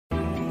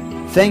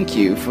Thank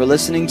you for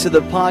listening to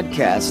the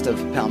podcast of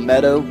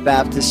Palmetto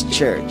Baptist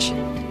Church.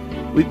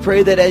 We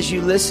pray that as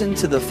you listen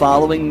to the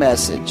following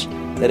message,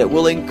 that it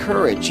will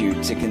encourage you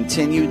to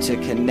continue to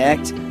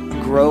connect,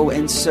 grow,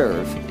 and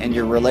serve in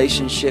your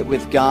relationship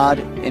with God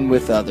and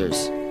with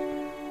others.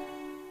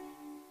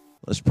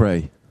 Let's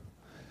pray.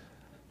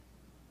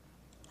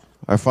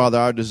 Our Father,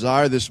 our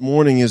desire this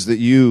morning is that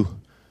you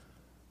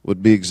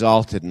would be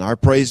exalted, and our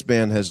praise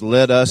band has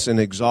led us in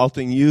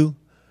exalting you.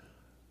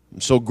 I'm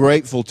so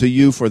grateful to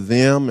you for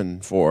them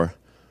and for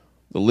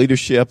the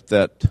leadership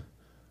that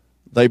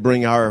they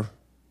bring our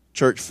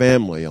church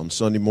family on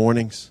Sunday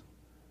mornings.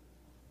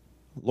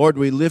 Lord,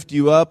 we lift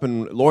you up,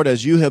 and Lord,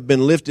 as you have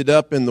been lifted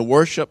up in the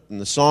worship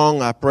and the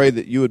song, I pray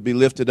that you would be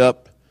lifted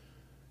up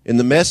in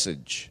the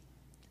message.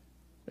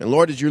 And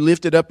Lord, as you're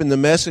lifted up in the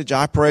message,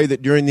 I pray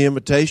that during the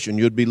invitation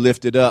you'd be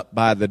lifted up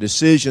by the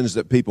decisions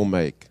that people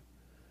make.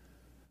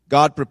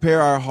 God,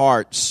 prepare our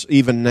hearts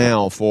even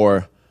now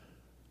for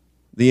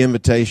the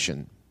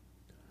invitation.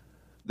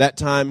 That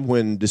time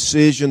when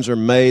decisions are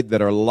made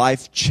that are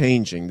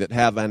life-changing, that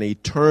have an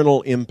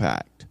eternal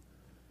impact.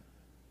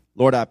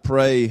 Lord, I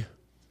pray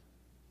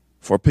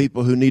for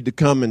people who need to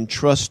come and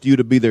trust you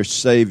to be their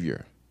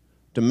Savior,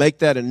 to make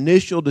that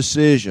initial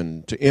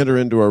decision to enter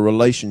into a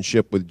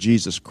relationship with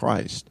Jesus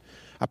Christ.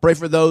 I pray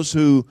for those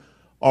who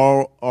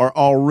are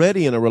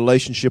already in a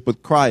relationship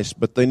with Christ,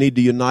 but they need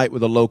to unite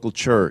with a local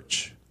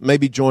church,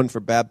 maybe join for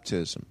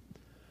baptism.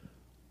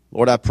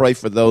 Lord, I pray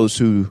for those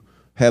who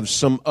have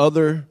some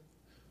other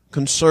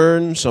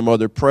concern, some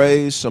other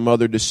praise, some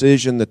other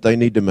decision that they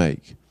need to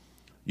make.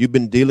 You've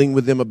been dealing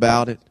with them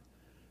about it,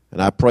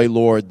 and I pray,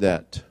 Lord,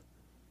 that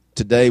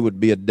today would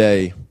be a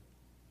day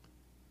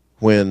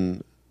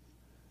when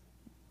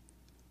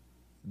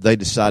they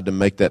decide to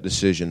make that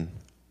decision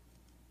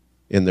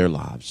in their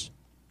lives.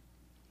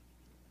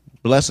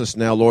 Bless us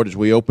now, Lord, as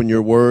we open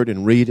your word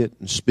and read it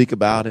and speak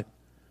about it.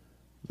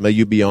 May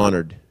you be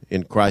honored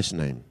in Christ's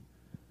name.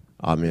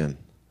 Amen.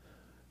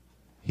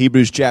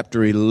 Hebrews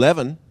chapter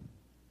 11.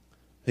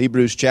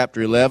 Hebrews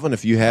chapter 11.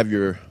 If you have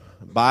your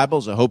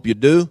Bibles, I hope you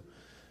do.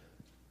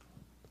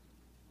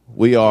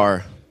 We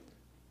are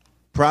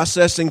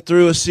processing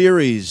through a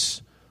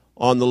series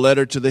on the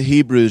letter to the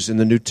Hebrews in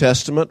the New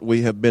Testament.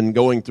 We have been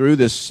going through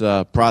this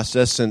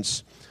process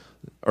since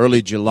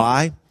early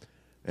July,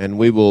 and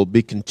we will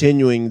be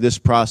continuing this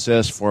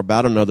process for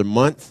about another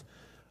month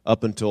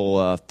up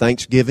until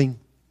Thanksgiving.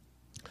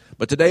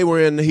 But today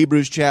we're in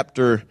Hebrews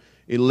chapter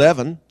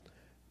 11,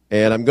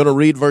 and I'm going to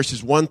read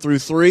verses 1 through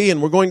 3, and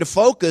we're going to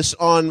focus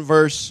on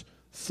verse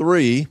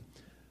 3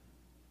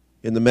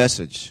 in the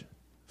message,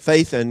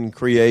 faith and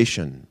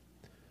creation.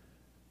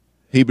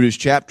 Hebrews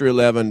chapter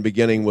 11,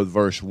 beginning with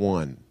verse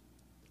 1.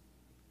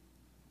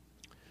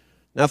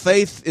 Now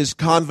faith is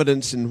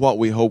confidence in what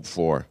we hope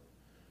for,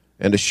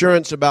 and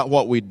assurance about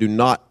what we do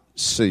not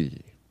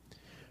see.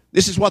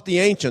 This is what the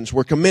ancients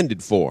were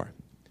commended for.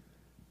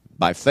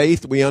 By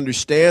faith we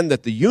understand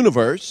that the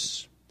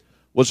universe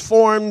was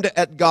formed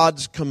at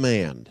God's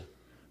command,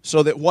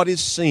 so that what is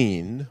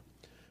seen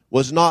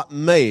was not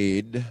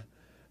made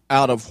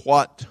out of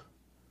what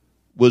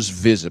was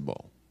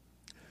visible.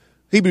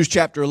 Hebrews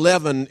chapter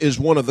 11 is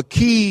one of the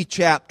key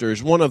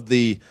chapters, one of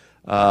the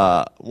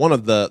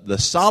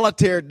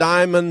solitaire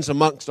diamonds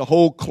amongst a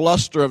whole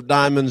cluster of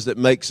diamonds that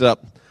makes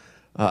up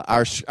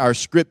our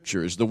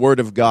scriptures, the Word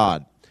of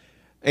God.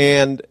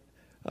 And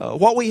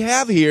what we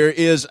have here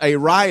is a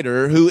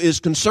writer who is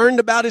concerned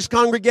about his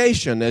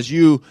congregation, as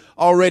you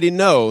already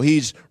know.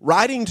 He's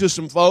writing to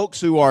some folks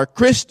who are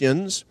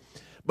Christians,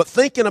 but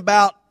thinking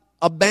about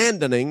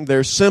abandoning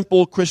their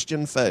simple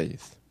Christian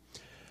faith.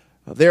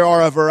 There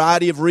are a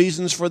variety of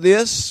reasons for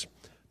this.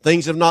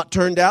 Things have not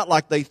turned out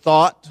like they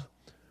thought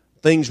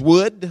things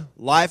would.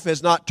 Life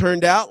has not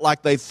turned out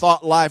like they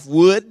thought life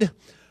would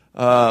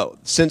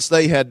since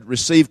they had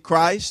received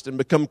Christ and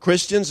become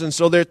Christians. And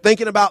so they're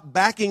thinking about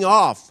backing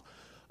off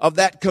of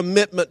that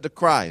commitment to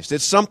Christ.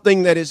 It's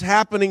something that is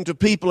happening to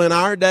people in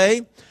our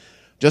day.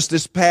 Just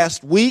this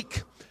past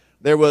week,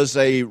 there was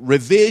a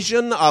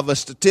revision of a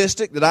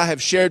statistic that I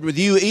have shared with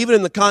you, even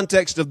in the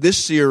context of this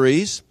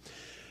series.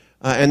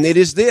 And it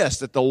is this,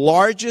 that the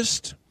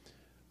largest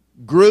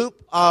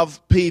group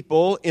of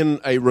people in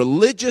a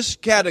religious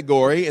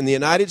category in the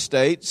United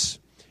States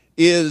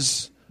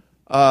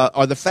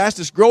or the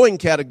fastest growing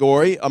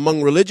category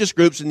among religious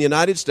groups in the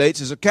United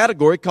States is a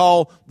category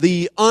called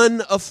the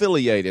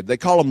unaffiliated. They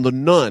call them the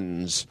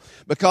nones,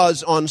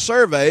 because on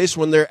surveys,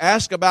 when they're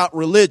asked about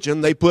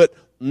religion, they put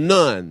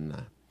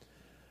none.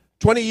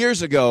 20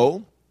 years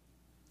ago,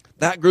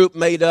 that group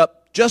made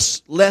up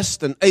just less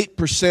than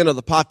 8% of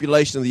the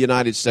population of the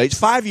United States.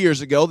 5 years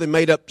ago, they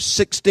made up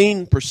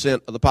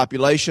 16% of the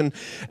population.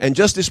 And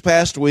just this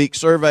past week,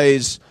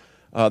 surveys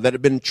that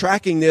have been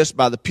tracking this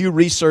by the Pew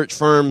Research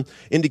firm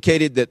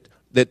indicated that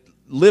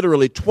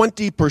literally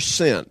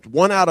 20%,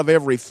 1 out of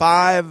every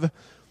 5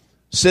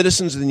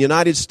 citizens in the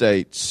United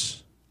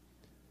States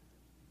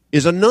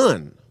is a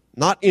none.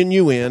 Not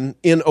N-U-N,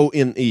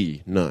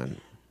 N-O-N-E, none.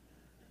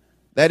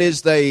 That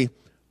is, they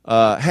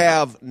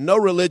have no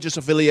religious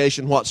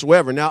affiliation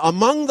whatsoever. Now,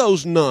 among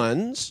those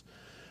nuns,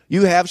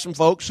 you have some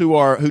folks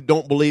who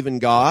don't believe in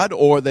God,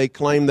 or they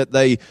claim that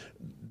they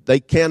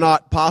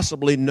cannot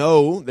possibly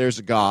know there's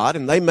a God,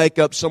 and they make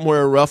up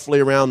somewhere roughly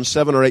around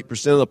 7 or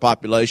 8% of the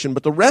population.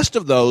 But the rest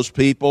of those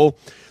people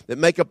that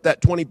make up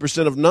that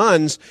 20% of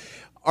nuns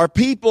are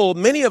people,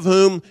 many of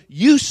whom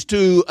used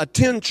to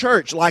attend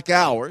church like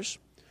ours,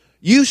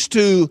 used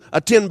to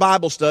attend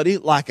Bible study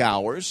like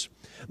ours,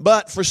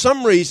 but for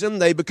some reason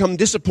they become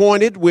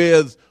disappointed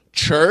with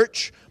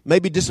church,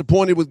 maybe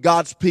disappointed with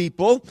God's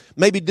people,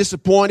 maybe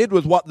disappointed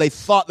with what they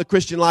thought the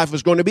Christian life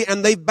was going to be,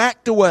 and they've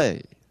backed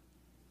away.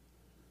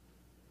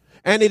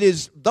 And it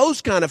is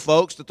those kind of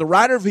folks that the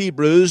writer of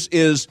Hebrews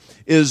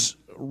is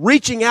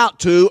reaching out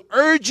to,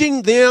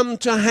 urging them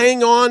to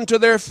hang on to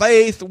their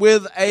faith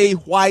with a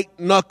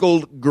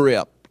white-knuckled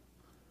grip.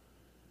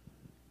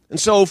 And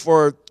so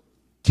for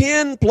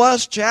 10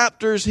 plus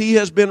chapters, he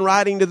has been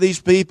writing to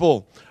these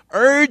people,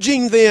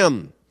 urging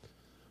them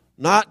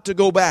not to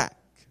go back.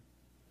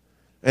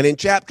 And in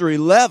chapter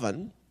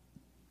 11,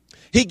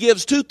 he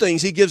gives two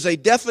things. He gives a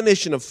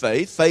definition of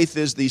faith. Faith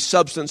is the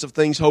substance of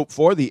things hoped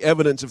for, the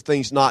evidence of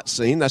things not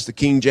seen. That's the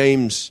King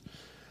James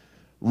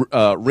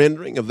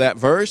rendering of that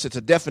verse. It's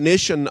a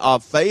definition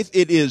of faith.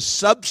 It is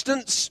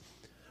substance,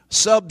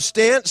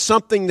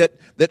 something that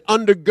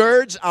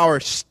undergirds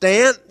our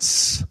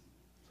stance,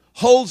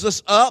 holds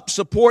us up,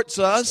 supports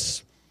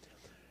us.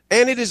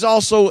 And it is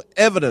also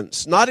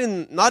evidence, not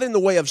in the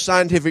way of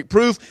scientific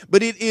proof,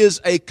 but it is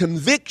a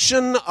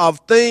conviction of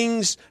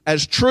things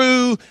as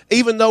true,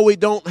 even though we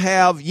don't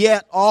have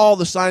yet all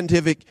the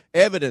scientific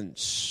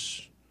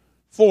evidence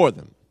for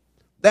them.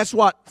 That's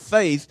what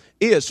faith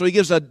is. So he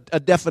gives a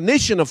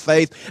definition of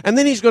faith, and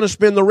then he's going to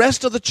spend the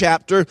rest of the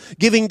chapter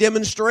giving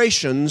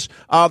demonstrations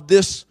of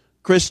this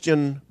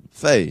Christian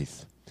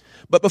faith.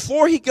 But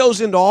before he goes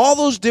into all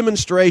those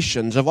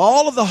demonstrations of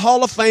all of the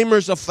Hall of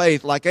Famers of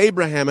faith, like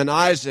Abraham and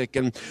Isaac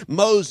and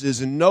Moses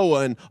and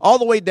Noah and all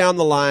the way down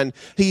the line,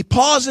 he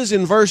pauses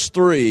in verse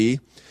 3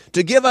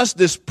 to give us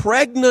this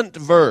pregnant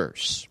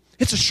verse.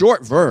 It's a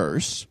short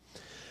verse,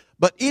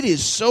 but it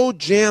is so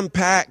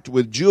jam-packed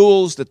with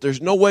jewels that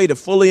there's no way to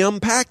fully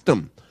unpack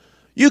them.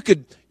 You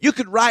could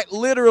write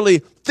literally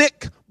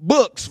thick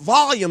books,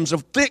 volumes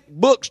of thick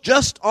books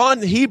just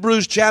on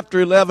Hebrews chapter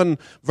 11,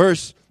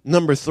 verse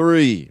number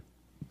 3.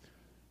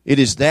 It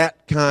is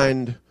that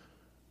kind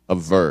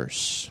of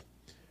verse.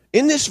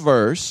 In this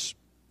verse,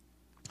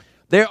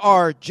 there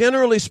are,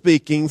 generally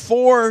speaking,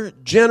 4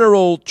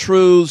 general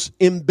truths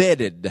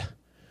embedded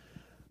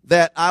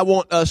that I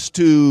want us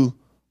to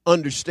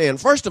understand.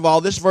 First of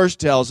all, this verse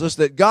tells us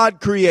that God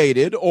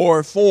created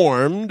or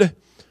formed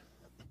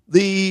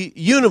the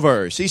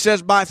universe. He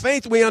says, by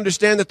faith we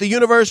understand that the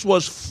universe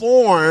was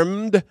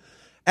formed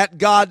at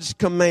God's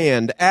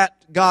command,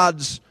 at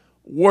God's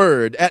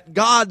word, at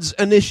God's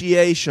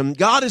initiation.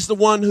 God is the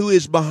one who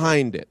is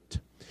behind it.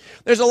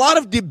 There's a lot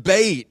of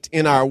debate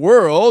in our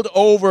world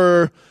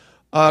over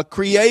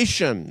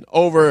creation,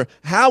 over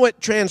how it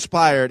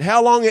transpired,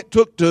 how long it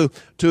took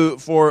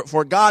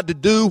for God to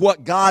do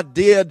what God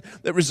did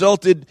that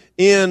resulted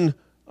in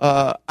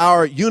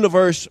our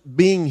universe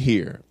being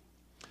here.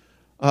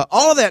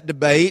 All of that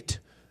debate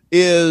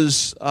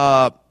is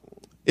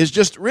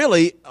just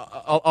really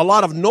a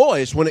lot of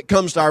noise when it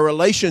comes to our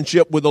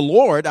relationship with the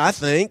Lord, I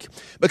think,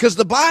 because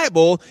the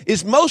Bible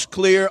is most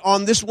clear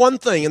on this one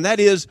thing, and that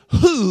is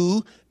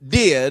who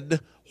did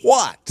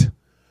what.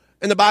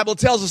 And the Bible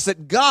tells us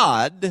that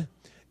God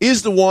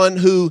is the one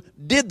who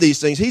did these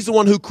things. He's the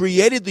one who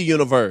created the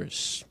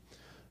universe.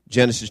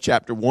 Genesis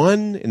chapter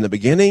 1, in the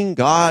beginning,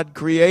 God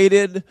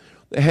created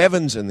the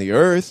heavens and the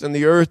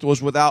earth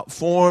was without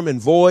form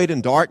and void,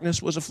 and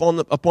darkness was upon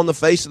the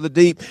face of the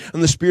deep,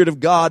 and the Spirit of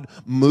God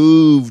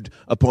moved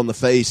upon the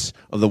face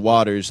of the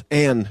waters,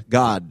 and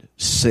God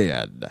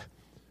said.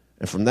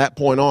 And from that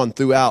point on,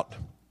 throughout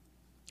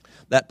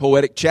that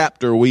poetic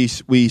chapter, we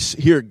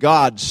hear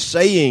God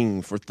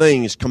saying for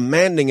things,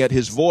 commanding at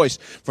His voice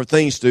for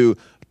things to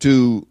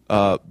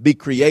be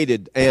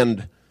created,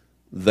 and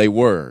they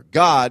were.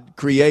 God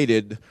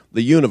created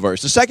the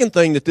universe. The second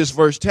thing that this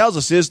verse tells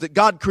us is that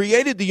God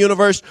created the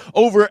universe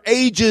over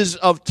ages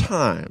of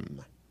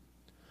time.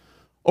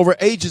 Over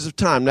ages of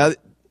time. Now,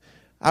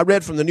 I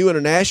read from the New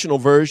International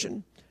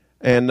Version,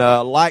 and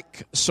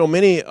like so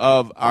many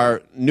of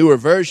our newer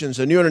versions,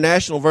 the New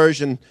International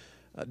Version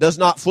does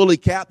not fully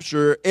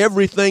capture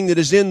everything that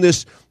is in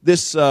this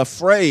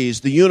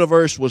phrase, the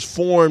universe was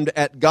formed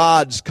at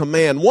God's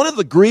command. One of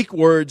the Greek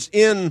words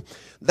in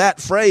that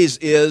phrase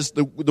is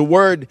the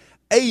word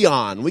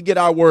aeon. We get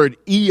our word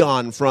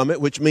eon from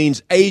it, which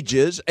means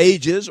ages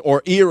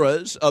or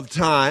eras of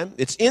time.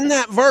 It's in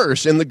that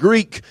verse in the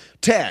Greek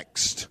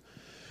text.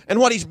 And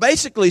what he's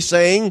basically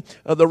saying,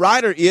 the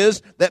writer,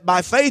 is that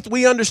by faith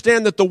we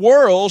understand that the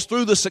worlds,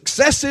 through the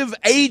successive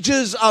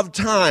ages of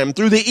time,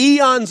 through the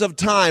eons of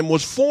time,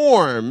 was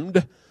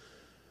formed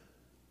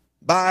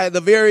by the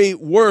very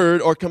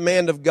word or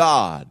command of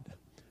God.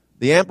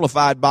 The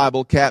Amplified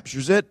Bible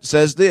captures it,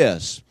 says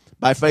this: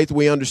 By faith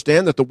we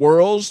understand that the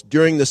worlds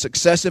during the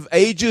successive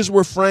ages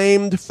were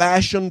framed,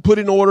 fashioned, put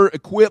in order,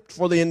 equipped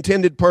for the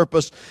intended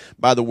purpose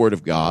by the Word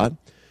of God.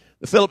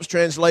 The Phillips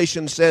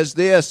translation says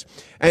this,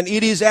 and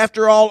it is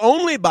after all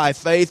only by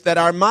faith that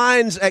our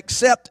minds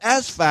accept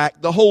as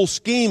fact the whole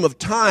scheme of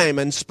time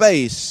and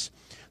space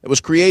that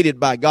was created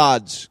by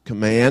God's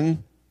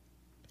command.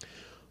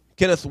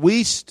 Kenneth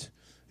Wuest,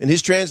 in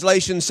his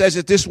translation, says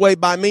it this way,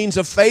 by means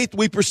of faith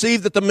we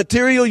perceive that the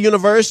material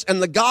universe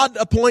and the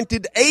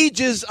God-appointed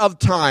ages of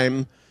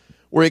time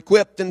were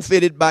equipped and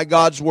fitted by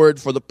God's Word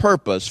for the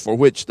purpose for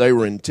which they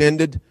were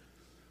intended.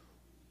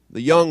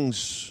 The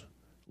Young's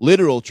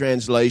literal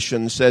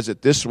translation says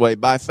it this way,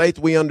 by faith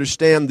we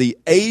understand the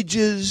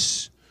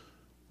ages,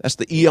 that's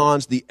the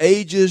eons, the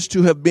ages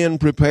to have been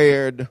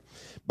prepared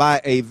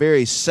by a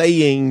very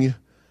saying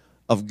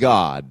of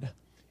God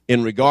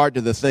in regard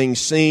to the things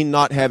seen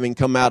not having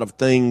come out of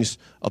things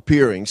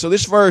appearing. So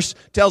this verse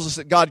tells us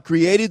that God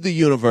created the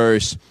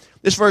universe.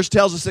 This verse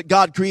tells us that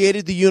God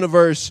created the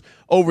universe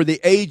over the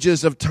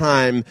ages of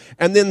time.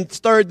 And then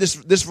third,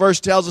 this verse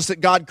tells us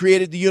that God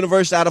created the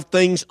universe out of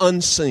things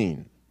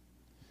unseen.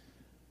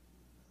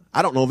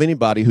 I don't know of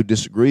anybody who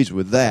disagrees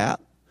with that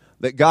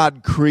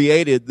God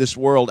created this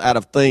world out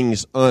of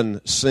things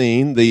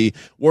unseen. The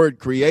word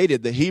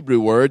created, the Hebrew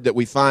word that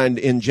we find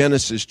in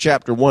Genesis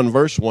chapter 1,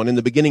 verse 1, in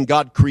the beginning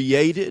God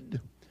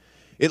created.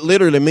 It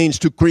literally means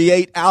to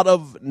create out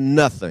of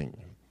nothing.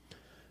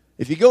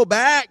 If you go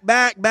back,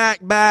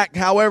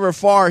 however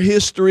far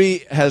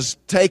history has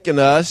taken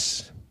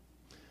us,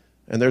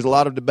 and there's a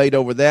lot of debate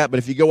over that, but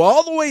if you go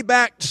all the way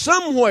back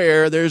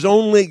somewhere, there's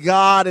only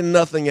God and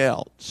nothing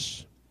else.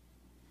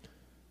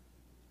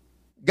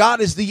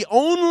 God is the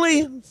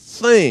only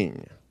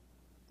thing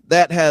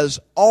that has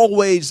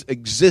always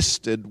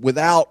existed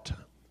without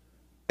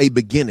a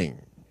beginning.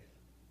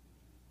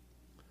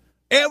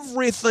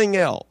 Everything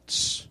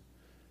else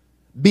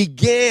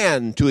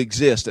began to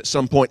exist at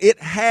some point.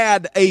 It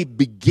had a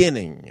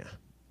beginning.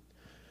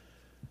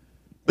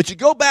 But you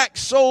go back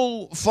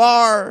so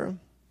far,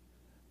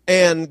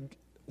 and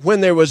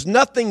when there was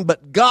nothing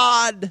but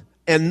God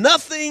and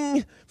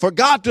nothing, for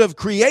God to have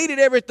created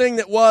everything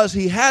that was,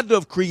 He had to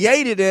have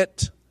created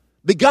it,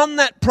 begun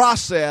that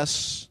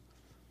process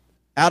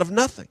out of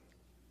nothing.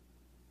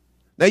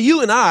 Now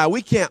you and I,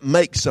 we can't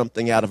make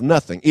something out of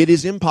nothing. It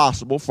is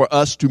impossible for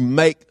us to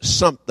make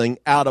something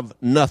out of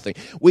nothing.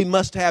 We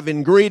must have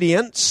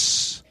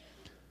ingredients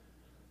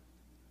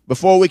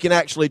before we can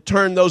actually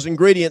turn those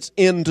ingredients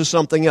into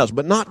something else.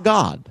 But not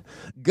God.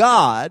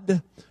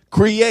 God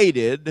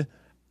created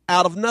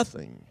out of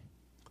nothing.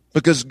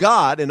 Because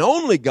God, and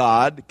only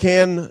God,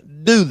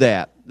 can do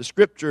that. The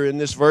scripture in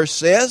this verse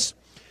says,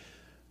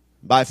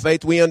 by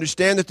faith we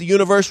understand that the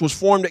universe was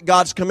formed at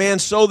God's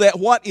command so that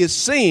what is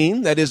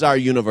seen, that is our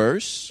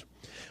universe,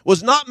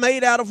 was not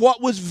made out of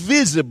what was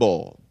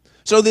visible.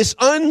 So this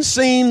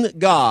unseen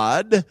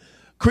God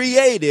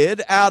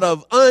created out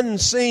of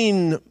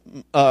unseen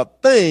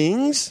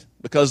things,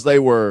 because they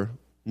were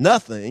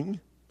nothing,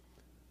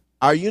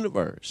 our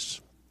universe.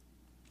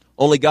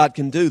 Only God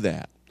can do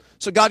that.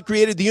 So God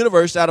created the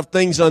universe out of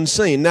things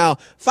unseen. Now,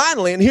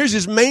 finally, and here's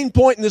his main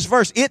point in this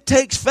verse, it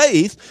takes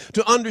faith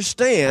to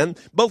understand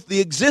both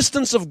the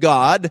existence of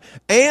God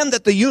and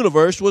that the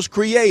universe was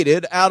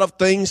created out of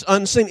things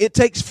unseen. It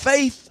takes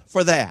faith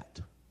for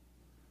that.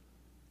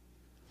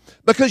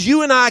 Because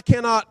you and I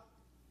cannot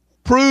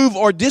prove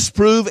or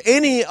disprove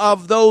any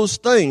of those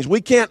things.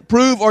 We can't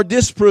prove or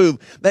disprove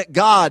that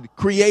God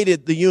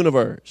created the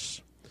universe.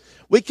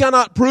 We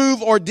cannot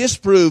prove or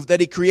disprove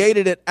that He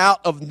created it out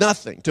of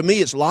nothing. To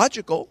me, it's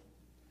logical.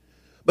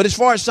 But as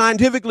far as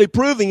scientifically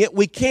proving it,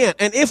 we can't.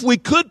 And if we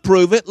could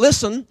prove it,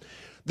 listen,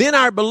 then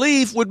our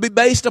belief would be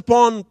based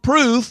upon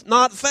proof,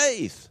 not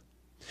faith.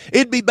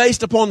 It'd be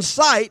based upon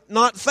sight,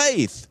 not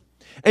faith.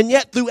 And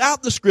yet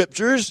throughout the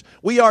Scriptures,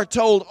 we are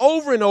told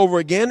over and over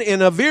again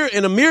in a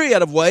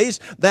myriad of ways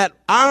that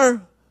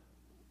our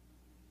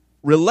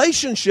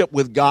relationship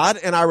with God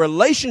and our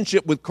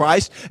relationship with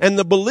Christ and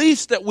the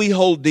beliefs that we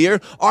hold dear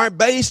are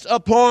based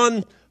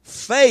upon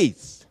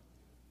faith.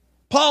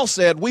 Paul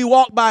said, we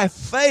walk by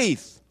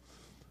faith,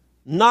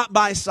 not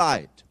by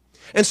sight.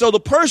 And so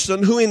the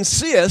person who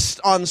insists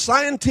on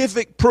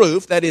scientific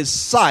proof, that is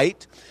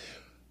sight,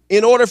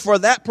 in order for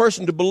that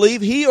person to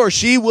believe, he or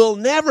she will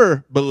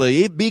never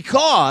believe,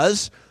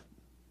 because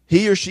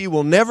he or she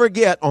will never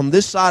get on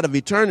this side of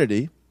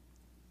eternity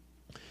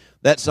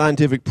that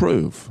scientific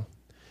proof.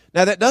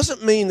 Now, that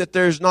doesn't mean that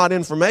there's not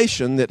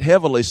information that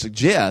heavily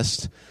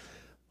suggests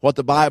what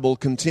the Bible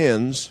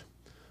contends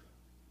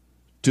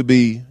to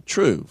be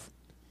true.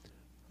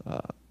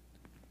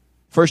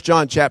 1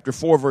 John chapter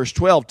 4, verse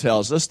 12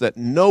 tells us that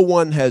no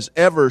one has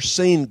ever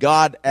seen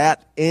God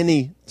at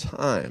any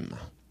time.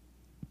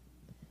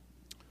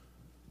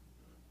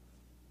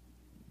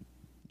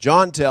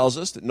 John tells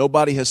us that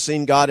nobody has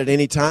seen God at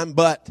any time,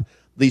 but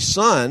the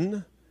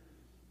Son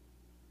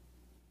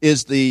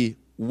is the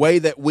way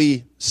that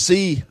we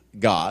see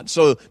God.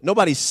 So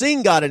nobody's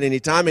seen God at any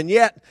time, and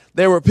yet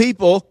there were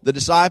people, the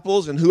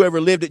disciples and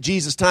whoever lived at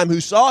Jesus' time, who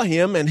saw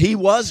him, and he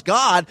was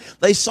God.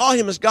 They saw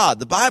him as God.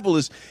 The Bible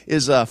is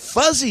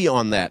fuzzy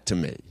on that to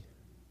me.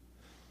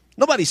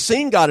 Nobody's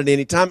seen God at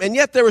any time, and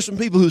yet there were some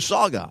people who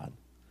saw God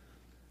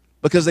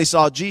because they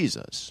saw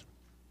Jesus.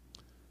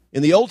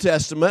 In the Old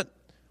Testament,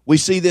 we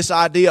see this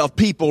idea of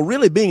people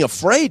really being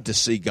afraid to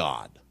see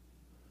God.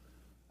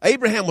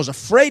 Abraham was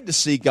afraid to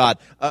see God.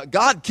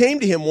 God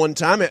came to him one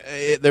time.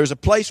 There's a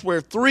place where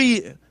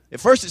at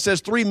first it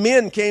says three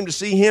men came to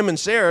see him and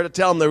Sarah to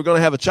tell them they were going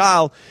to have a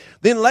child.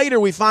 Then later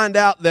we find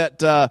out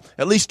that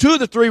at least two of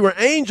the three were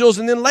angels.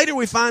 And then later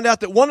we find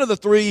out that one of the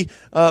three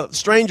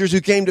strangers who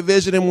came to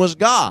visit him was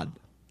God.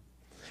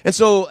 And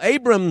so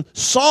Abram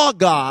saw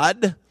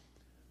God,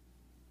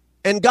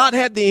 and God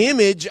had the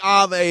image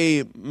of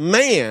a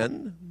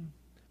man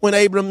when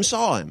Abram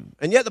saw him.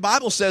 And yet the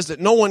Bible says that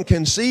no one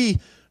can see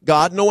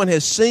God. No one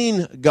has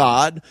seen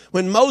God.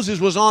 When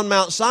Moses was on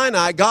Mount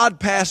Sinai, God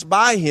passed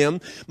by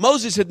him.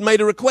 Moses had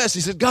made a request.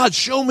 He said, God,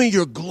 show me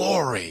your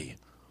glory.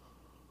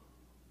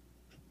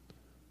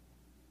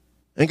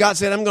 And God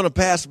said, I'm going to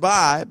pass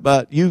by,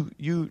 but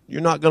you're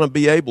not going to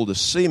be able to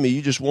see me.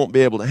 You just won't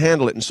be able to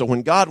handle it. And so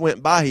when God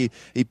went by,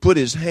 he put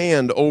his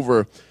hand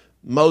over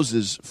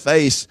Moses'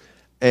 face,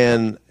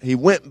 and he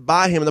went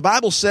by him. And the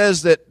Bible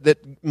says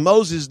that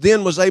Moses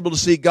then was able to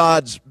see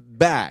God's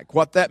back.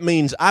 What that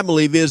means, I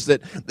believe, is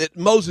that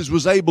Moses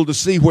was able to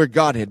see where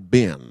God had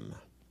been.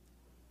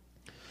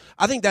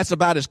 I think that's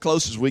about as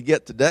close as we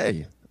get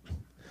today.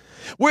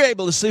 We're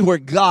able to see where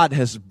God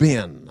has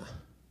been.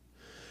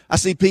 I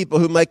see people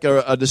who make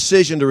a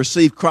decision to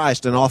receive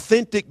Christ, an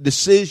authentic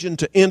decision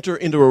to enter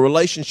into a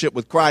relationship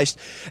with Christ,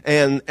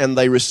 and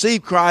they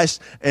receive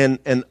Christ,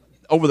 and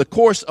over the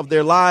course of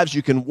their lives,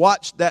 you can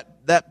watch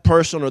that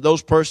person or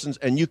those persons,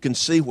 and you can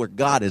see where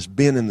God has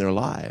been in their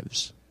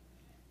lives.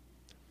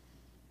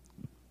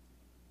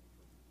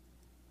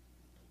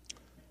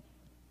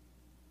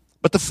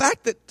 But the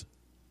fact that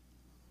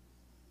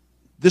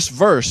this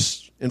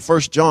verse in 1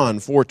 John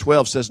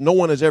 4:12 says no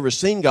one has ever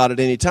seen God at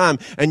any time,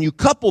 and you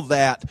couple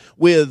that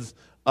with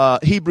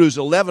Hebrews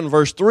 11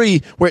 verse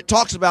 3, where it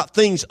talks about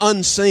things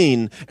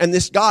unseen, and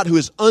this God who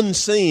is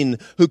unseen,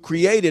 who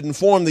created and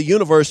formed the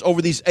universe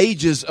over these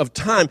ages of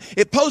time,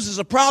 it poses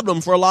a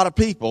problem for a lot of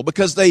people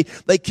because they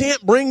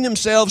can't bring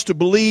themselves to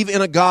believe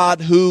in a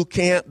God who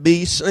can't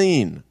be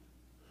seen.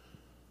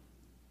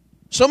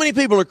 So many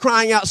people are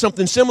crying out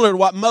something similar to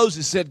what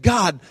Moses said.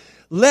 God,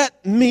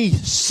 let me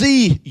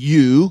see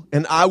you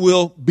and I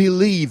will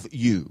believe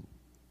you.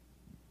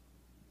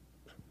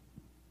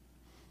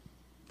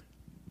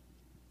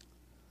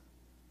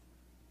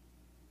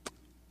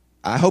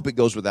 I hope it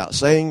goes without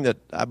saying that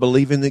I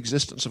believe in the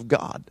existence of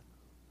God.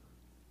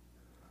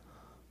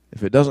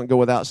 If it doesn't go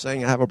without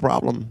saying, I have a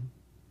problem.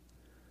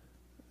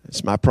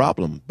 It's my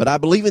problem. But I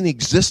believe in the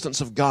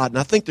existence of God, and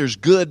I think there's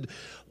good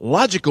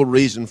logical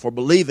reason for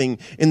believing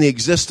in the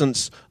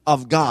existence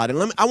of God.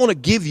 And I want to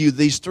give you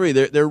these three.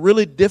 They're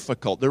really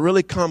difficult. They're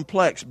really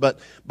complex, but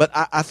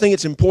I think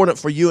it's important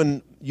for you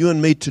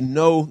and me to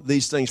know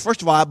these things.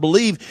 First of all, I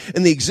believe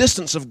in the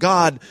existence of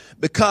God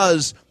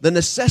because the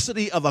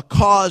necessity of a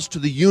cause to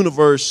the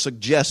universe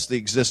suggests the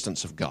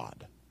existence of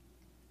God.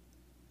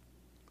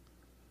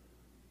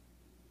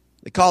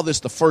 They call this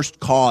the first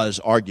cause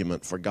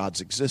argument for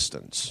God's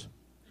existence.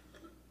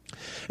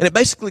 And it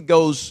basically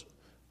goes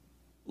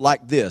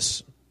like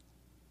this.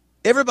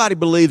 Everybody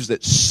believes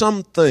that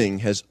something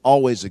has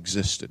always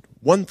existed.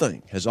 One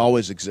thing has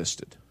always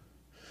existed.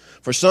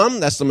 For some,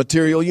 that's the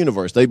material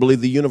universe. They believe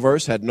the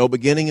universe had no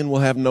beginning and will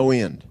have no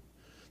end.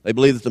 They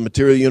believe that the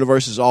material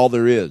universe is all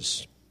there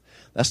is.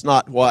 That's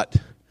not what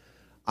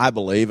I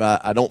believe.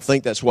 I don't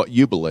think that's what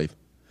you believe.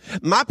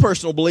 My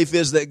personal belief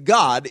is that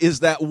God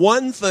is that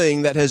one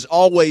thing that has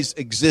always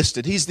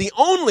existed. He's the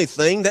only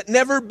thing that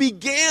never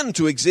began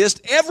to exist.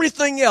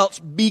 Everything else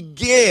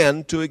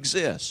began to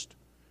exist.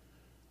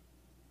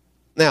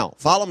 Now,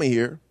 follow me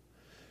here.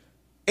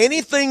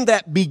 Anything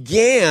that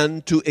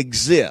began to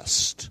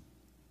exist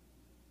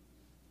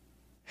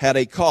had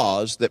a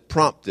cause that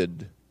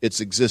prompted its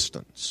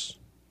existence.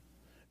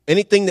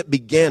 Anything that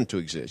began to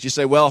exist. You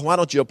say, well, why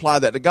don't you apply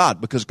that to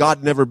God? Because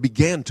God never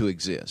began to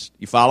exist.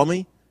 You follow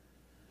me?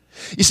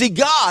 You see,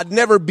 God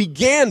never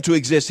began to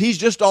exist. He's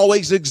just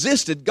always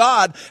existed.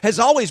 God has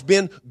always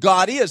been,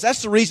 God is.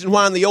 That's the reason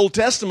why in the Old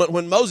Testament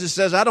when Moses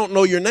says, I don't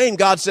know your name,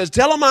 God says,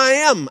 tell him I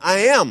am. I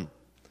am.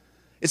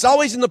 It's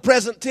always in the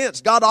present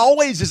tense. God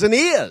always is an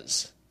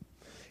is.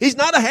 He's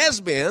not a has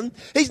been.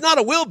 He's not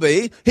a will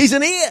be. He's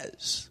an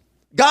is.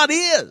 God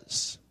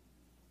is.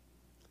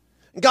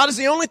 God is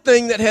the only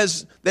thing that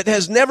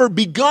has never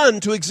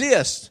begun to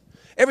exist.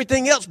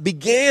 Everything else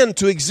began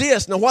to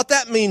exist. Now what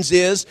that means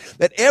is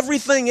that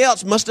everything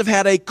else must have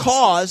had a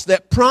cause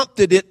that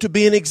prompted it to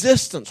be in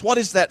existence. What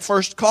is that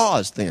first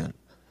cause then?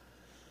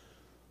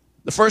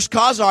 The first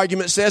cause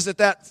argument says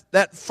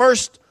that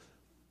first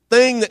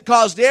thing that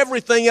caused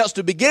everything else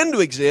to begin to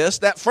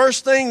exist, that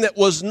first thing that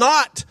was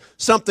not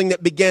something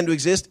that began to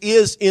exist,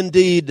 is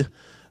indeed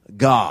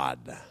God.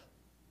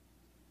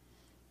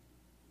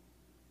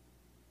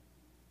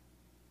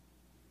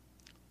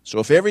 So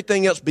if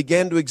everything else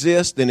began to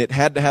exist, then it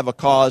had to have a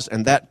cause,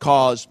 and that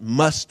cause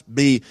must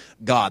be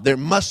God. There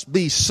must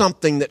be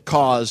something that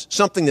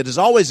has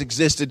always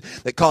existed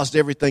that caused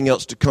everything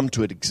else to come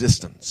to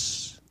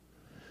existence.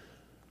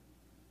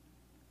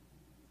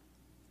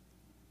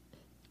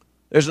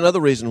 There's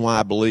another reason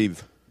why I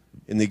believe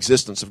in the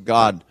existence of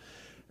God,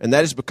 and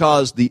that is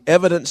because the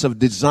evidence of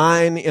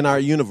design in our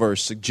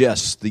universe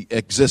suggests the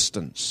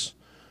existence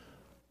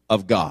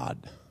of God.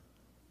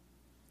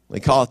 They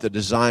call it the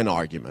design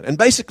argument. And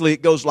basically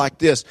it goes like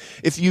this.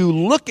 If you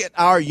look at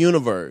our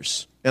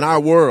universe and our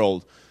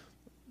world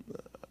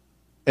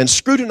and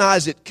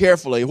scrutinize it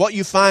carefully, what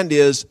you find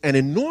is an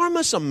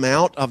enormous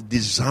amount of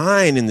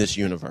design in this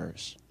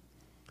universe.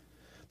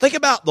 Think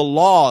about the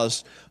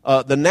laws,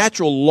 the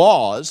natural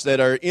laws that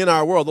are in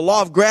our world. The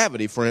law of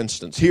gravity, for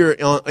instance, here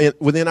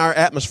within our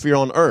atmosphere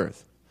on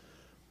Earth.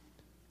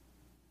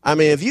 I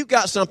mean, if you've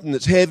got something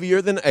that's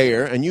heavier than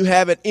air and you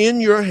have it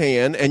in your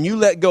hand and you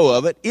let go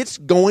of it, it's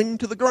going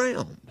to the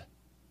ground.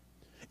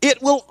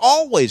 It will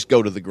always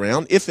go to the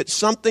ground if it's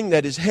something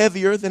that is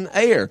heavier than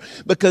air,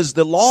 because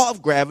the law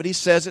of gravity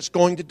says it's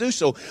going to do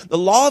so. The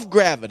law of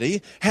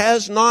gravity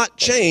has not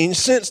changed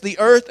since the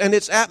earth and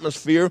its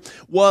atmosphere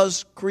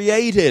was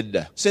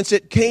created, since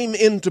it came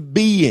into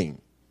being.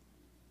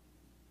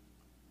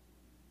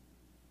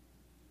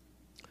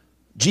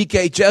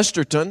 G.K.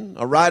 Chesterton,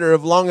 a writer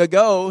of long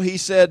ago, he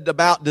said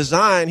about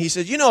design, he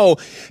said,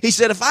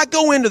 if I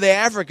go into the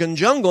African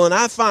jungle and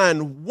I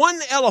find one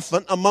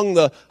elephant among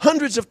the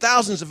hundreds of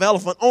thousands of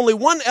elephants, only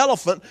one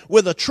elephant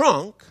with a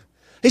trunk,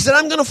 he said,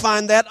 I'm going to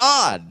find that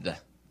odd.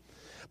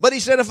 But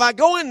he said, if I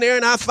go in there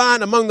and I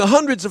find among the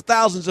hundreds of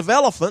thousands of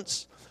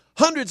elephants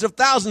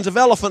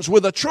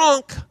with a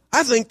trunk,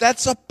 I think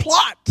that's a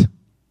plot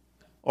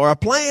or a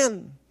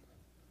plan.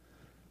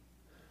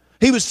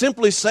 He was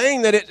simply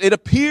saying that it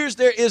appears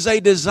there is a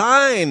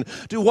design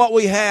to what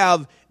we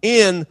have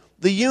in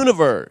the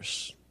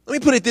universe. Let me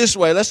put it this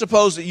way. Let's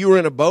suppose that you were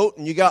in a boat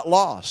and you got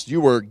lost.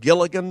 You were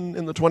Gilligan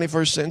in the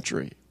 21st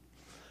century.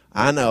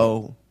 I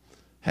know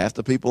half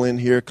the people in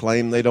here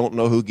claim they don't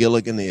know who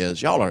Gilligan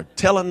is. Y'all are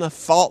telling a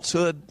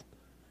falsehood.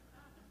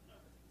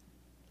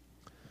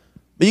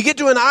 But you get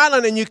to an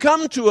island and you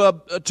come to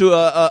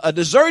a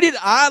deserted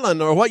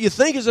island, or what you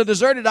think is a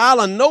deserted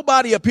island.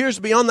 Nobody appears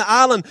to be on the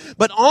island,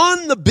 but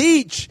on the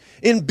beach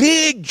in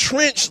big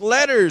trench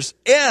letters,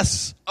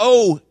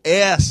 SOS.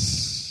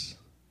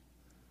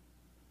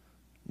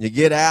 You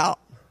get out.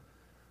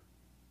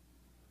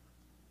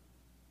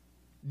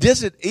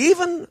 Does it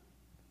even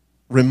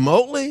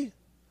remotely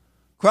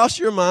cross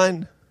your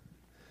mind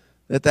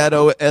that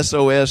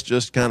SOS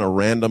just kind of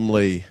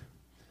randomly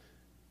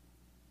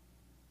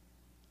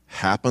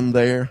happened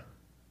there?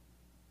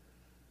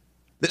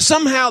 That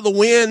somehow the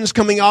winds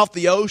coming off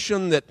the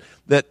ocean that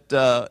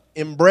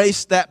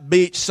embraced that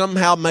beach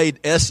somehow made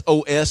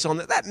SOS on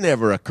it? That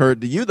never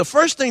occurred to you. The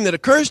first thing that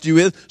occurs to you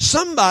is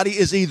somebody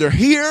is either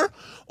here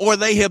or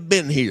they have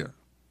been here.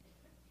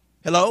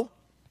 Hello?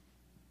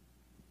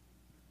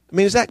 I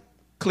mean, is that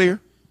clear?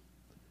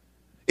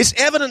 It's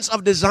evidence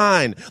of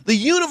design. The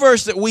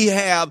universe that we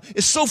have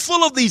is so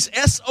full of these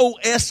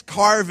SOS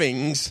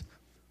carvings,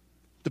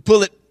 to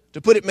put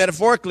it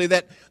metaphorically,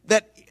 that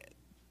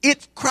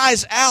it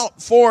cries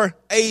out for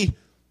a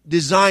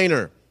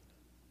designer.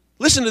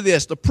 Listen to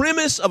this. The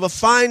premise of a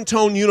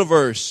fine-tuned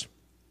universe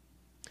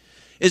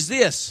is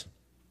this: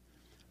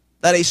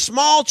 that a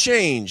small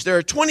change, there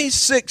are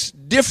 26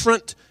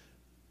 different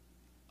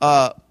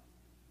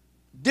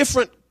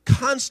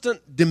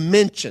constant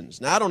dimensions.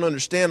 Now, I don't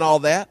understand all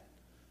that,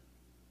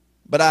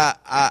 but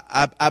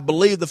I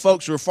believe the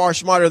folks who are far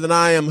smarter than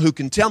I am who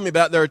can tell me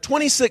about it. There are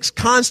 26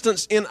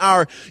 constants in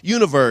our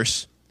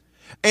universe,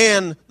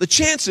 and the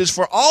chances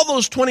for all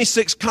those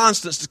 26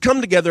 constants to come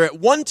together at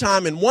one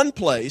time in one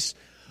place,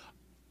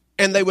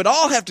 and they would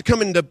all have to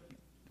come into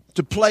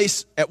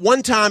place at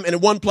one time and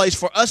in one place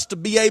for us to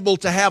be able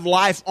to have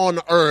life on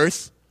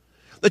earth,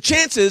 the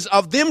chances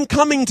of them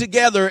coming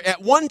together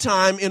at one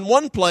time in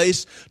one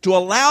place to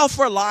allow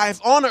for life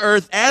on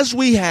earth as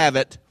we have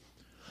it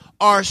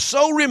are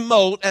so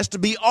remote as to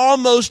be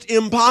almost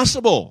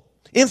impossible.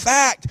 In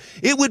fact,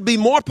 it would be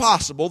more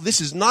possible,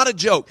 this is not a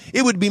joke,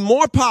 it would be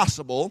more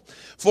possible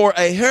for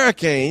a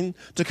hurricane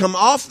to come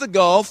off the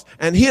Gulf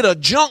and hit a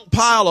junk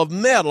pile of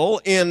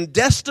metal in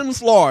Destin,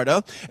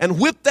 Florida, and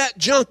whip that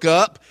junk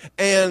up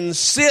and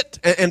sit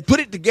and put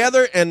it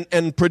together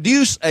and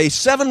produce a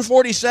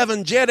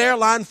 747 jet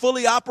airline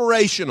fully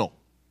operational.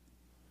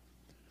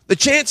 The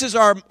chances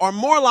are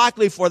more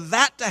likely for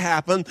that to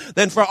happen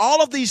than for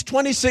all of these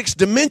 26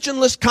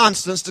 dimensionless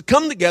constants to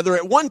come together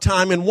at one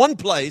time in one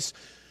place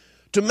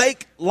to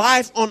make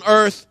life on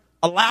earth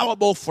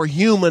allowable for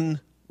human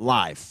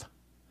life.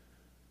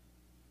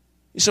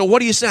 So what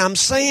do you say? I'm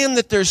saying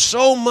that there's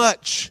so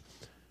much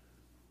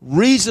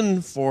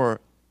reason for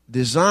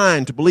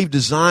design, to believe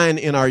design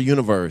in our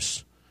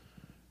universe.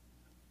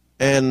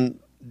 And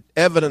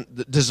evident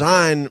that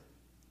design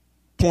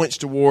points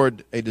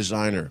toward a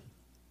designer.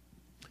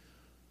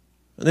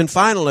 And then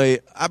finally,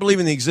 I believe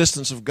in the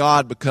existence of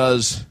God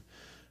because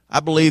I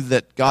believe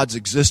that God's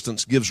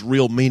existence gives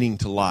real meaning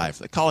to life.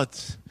 They call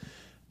it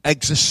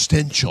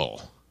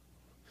existential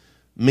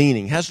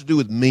meaning. It has to do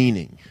with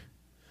meaning.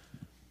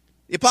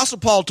 The Apostle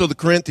Paul told the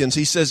Corinthians,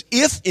 he says,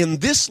 if in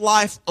this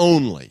life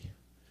only,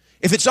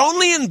 if it's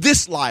only in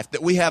this life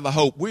that we have a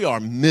hope, we are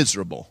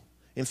miserable.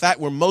 In fact,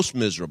 we're most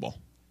miserable.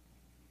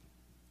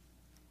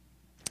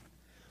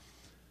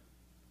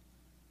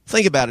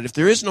 Think about it. If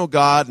there is no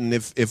God, and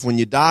if when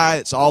you die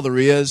it's all there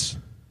is,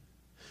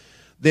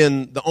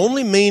 then the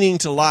only meaning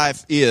to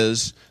life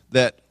is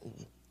that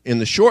in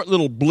the short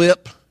little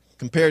blip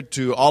compared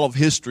to all of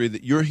history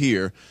that you're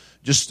here,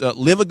 just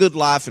live a good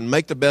life and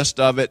make the best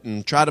of it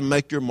and try to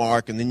make your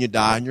mark, and then you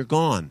die and you're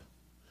gone.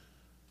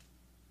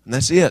 And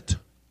that's it.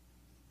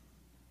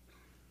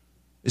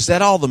 Is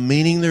that all the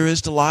meaning there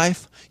is to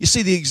life? You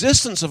see, the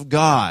existence of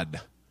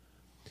God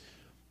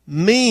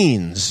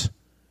means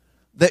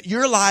that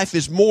your life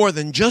is more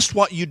than just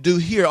what you do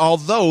here,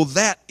 although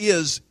that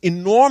is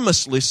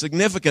enormously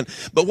significant.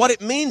 But what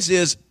it means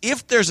is,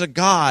 if there's a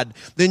God,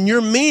 then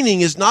your meaning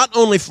is not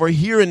only for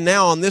here and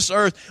now on this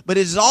earth, but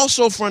it is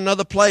also for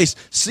another place.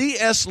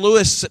 C.S.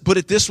 Lewis put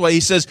it this way. He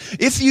says,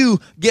 if you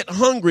get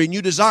hungry and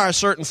you desire a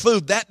certain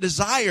food, that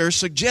desire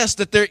suggests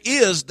that there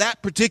is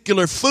that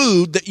particular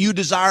food that you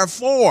desire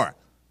for.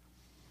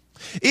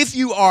 If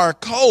you are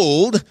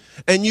cold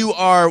and you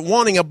are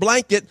wanting a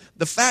blanket,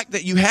 the fact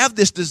that you have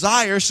this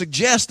desire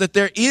suggests that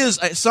there is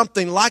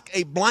something like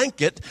a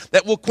blanket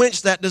that will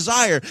quench that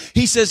desire.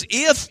 He says,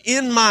 if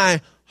in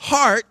my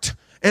heart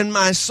and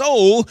my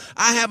soul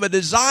I have a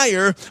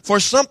desire for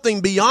something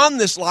beyond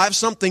this life,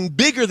 something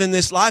bigger than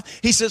this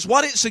life, he says,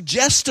 what it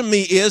suggests to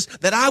me is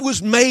that I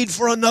was made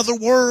for another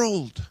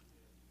world.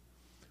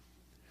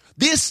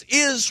 This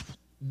is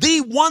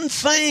the one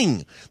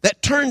thing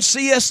that turned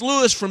C.S.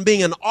 Lewis from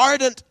being an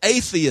ardent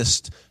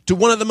atheist to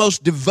one of the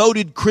most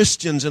devoted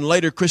Christians and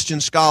later Christian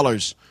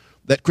scholars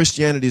that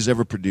Christianity has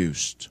ever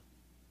produced.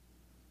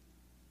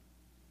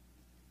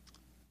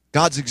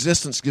 God's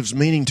existence gives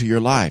meaning to your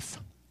life.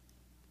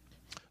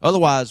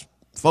 Otherwise,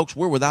 folks,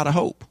 we're without a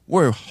hope.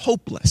 We're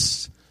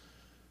hopeless.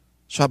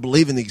 So I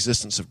believe in the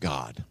existence of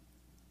God.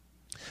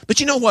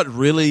 But you know what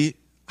really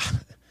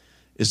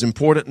is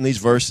important in these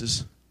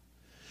verses?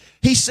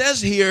 He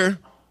says here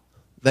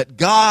that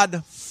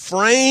God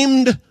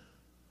framed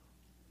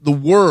the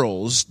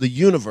worlds, the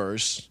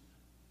universe,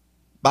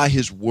 by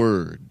His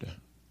Word.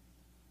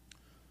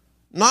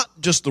 Not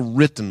just the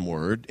written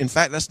Word. In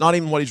fact, that's not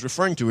even what He's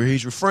referring to here.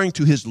 He's referring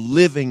to His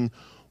living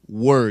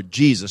Word,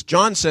 Jesus.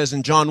 John says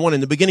in John 1, in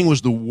the beginning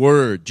was the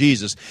Word,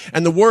 Jesus.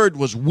 And the Word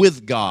was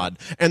with God.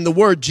 And the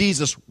Word,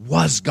 Jesus,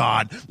 was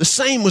God. The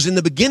same was in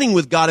the beginning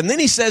with God. And then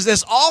he says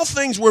this, all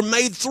things were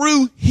made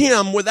through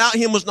Him. Without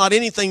Him was not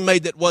anything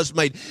made that was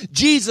made.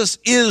 Jesus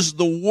is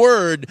the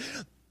Word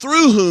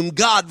through whom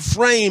God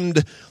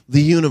framed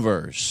the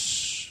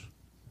universe.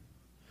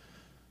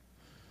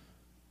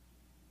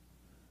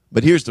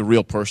 But here's the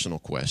real personal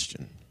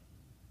question.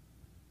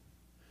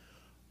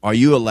 Are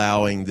you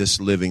allowing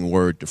this living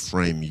Word to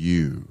frame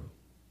you?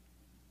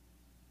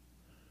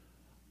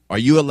 Are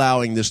you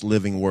allowing this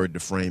living Word to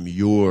frame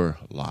your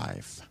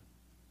life?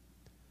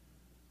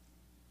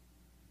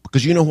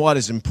 Because you know what?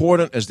 As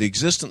important as the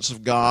existence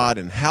of God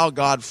and how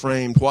God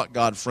framed, what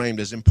God framed,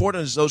 as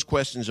important as those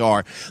questions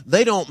are,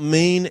 they don't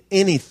mean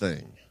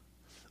anything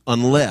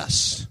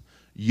unless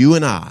you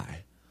and I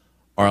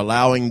are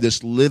allowing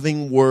this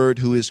living Word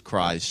who is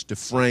Christ to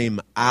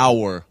frame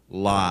our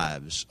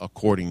lives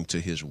according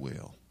to His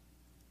will.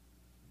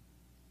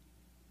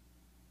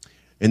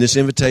 In this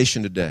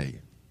invitation today,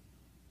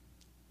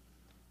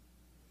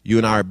 you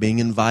and I are being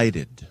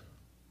invited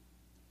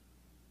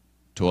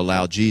to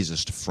allow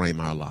Jesus to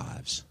frame our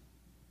lives.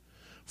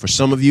 For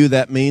some of you,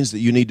 that means that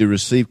you need to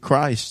receive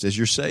Christ as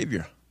your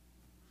Savior.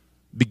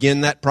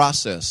 Begin that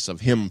process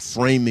of Him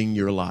framing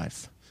your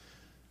life.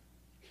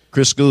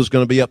 Chris School is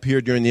going to be up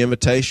here during the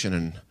invitation,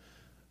 and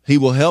he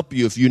will help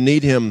you if you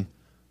need him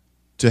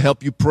to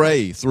help you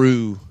pray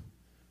through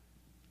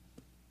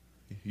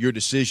your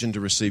decision to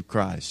receive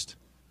Christ.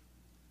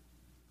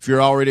 If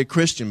you're already a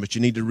Christian but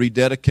you need to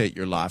rededicate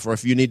your life, or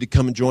if you need to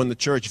come and join the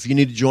church, if you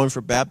need to join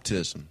for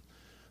baptism,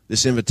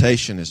 this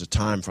invitation is a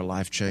time for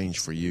life change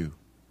for you.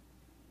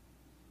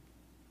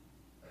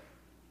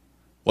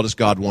 What does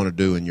God want to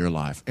do in your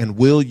life? And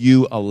will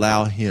you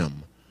allow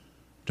Him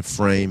to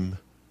frame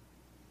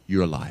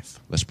your life?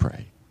 Let's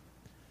pray.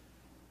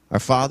 Our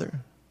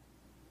Father,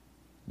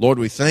 Lord,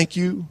 we thank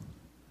You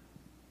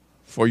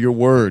for Your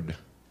Word.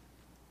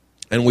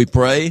 And we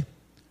pray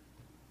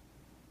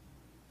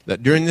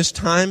that during this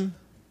time,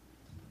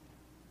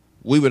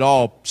 we would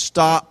all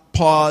stop,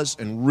 pause,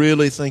 and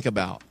really think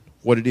about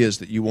what it is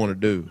that You want to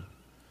do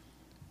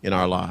in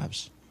our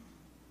lives.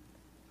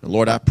 And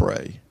Lord, I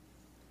pray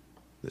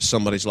that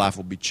somebody's life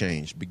will be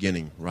changed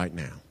beginning right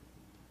now.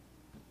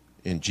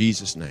 In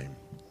Jesus' name,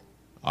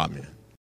 amen.